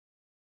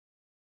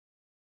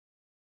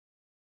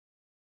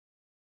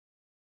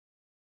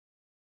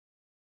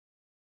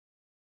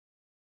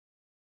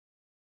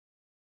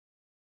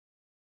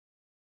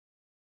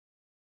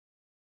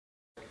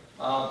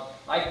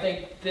I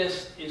think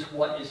this is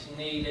what is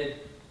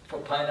needed for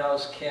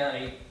Pinellas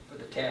County, for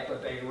the Tampa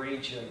Bay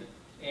region.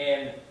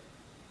 And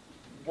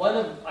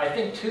I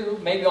think two,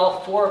 maybe all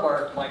four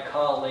of my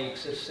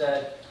colleagues have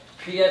said,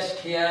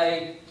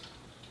 PSTA,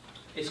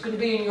 it's going to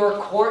be in your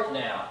court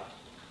now.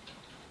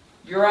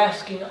 You're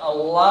asking a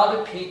lot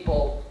of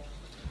people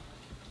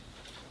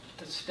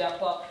to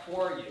step up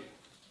for you.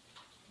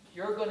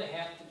 You're going to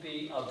have to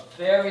be a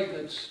very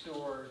good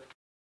steward.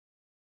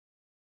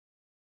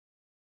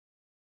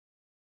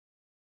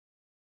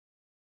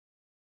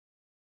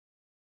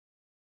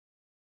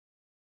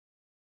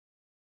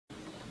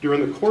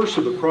 During the course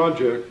of the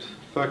project,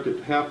 in fact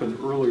it happened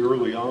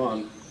early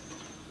on,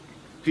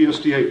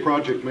 PSTA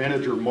project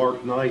manager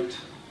Mark Knight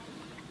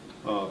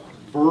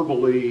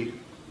verbally,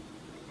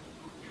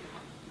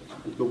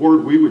 the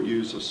word we would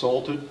use,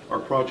 assaulted our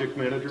project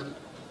manager.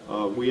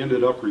 We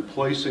ended up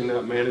replacing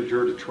that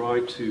manager to try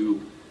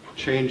to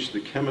change the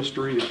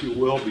chemistry, if you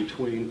will,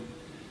 between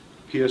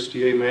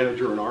PSTA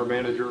manager and our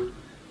manager.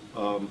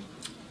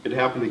 It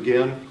happened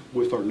again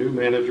with our new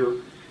manager,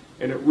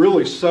 and it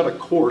really set a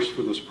course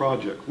for this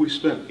project. We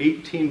spent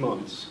 18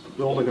 months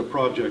building a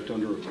project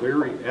under a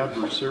very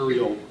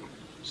adversarial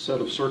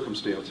set of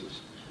circumstances.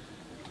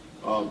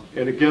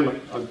 And again,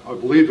 I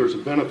believe there's a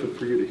benefit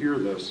for you to hear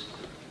this.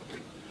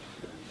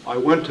 I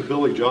went to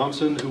Billy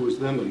Johnson, who was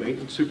then the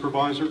maintenance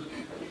supervisor.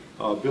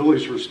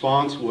 Billy's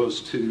response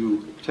was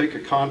to take a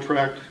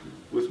contract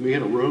with me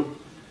in a room,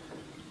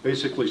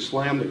 basically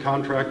slam the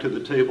contract to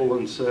the table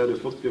and said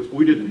if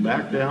we didn't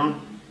back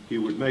down, he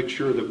would make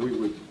sure that we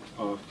would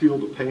feel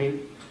the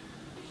pain.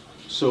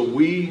 So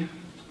we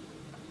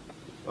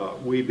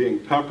being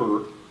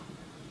Pepper,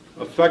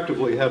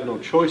 effectively had no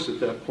choice at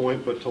that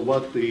point but to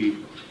let the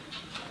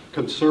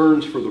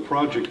concerns for the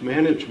project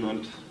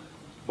management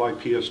by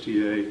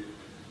PSTA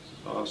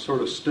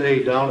sort of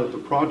stay down at the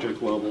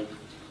project level.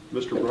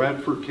 Mr.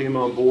 Bradford came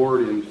on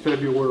board in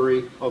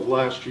February of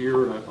last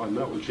year, and I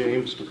met with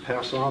James to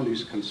pass on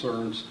these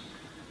concerns.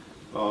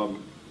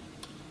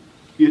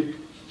 It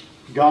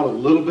got a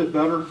little bit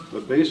better,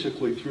 but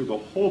basically through the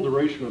whole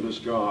duration of this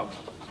job,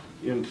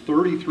 in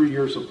 33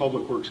 years of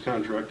public works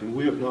contracting,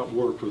 we have not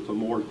worked with a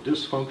more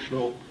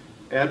dysfunctional,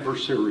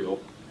 adversarial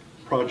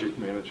project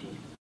management.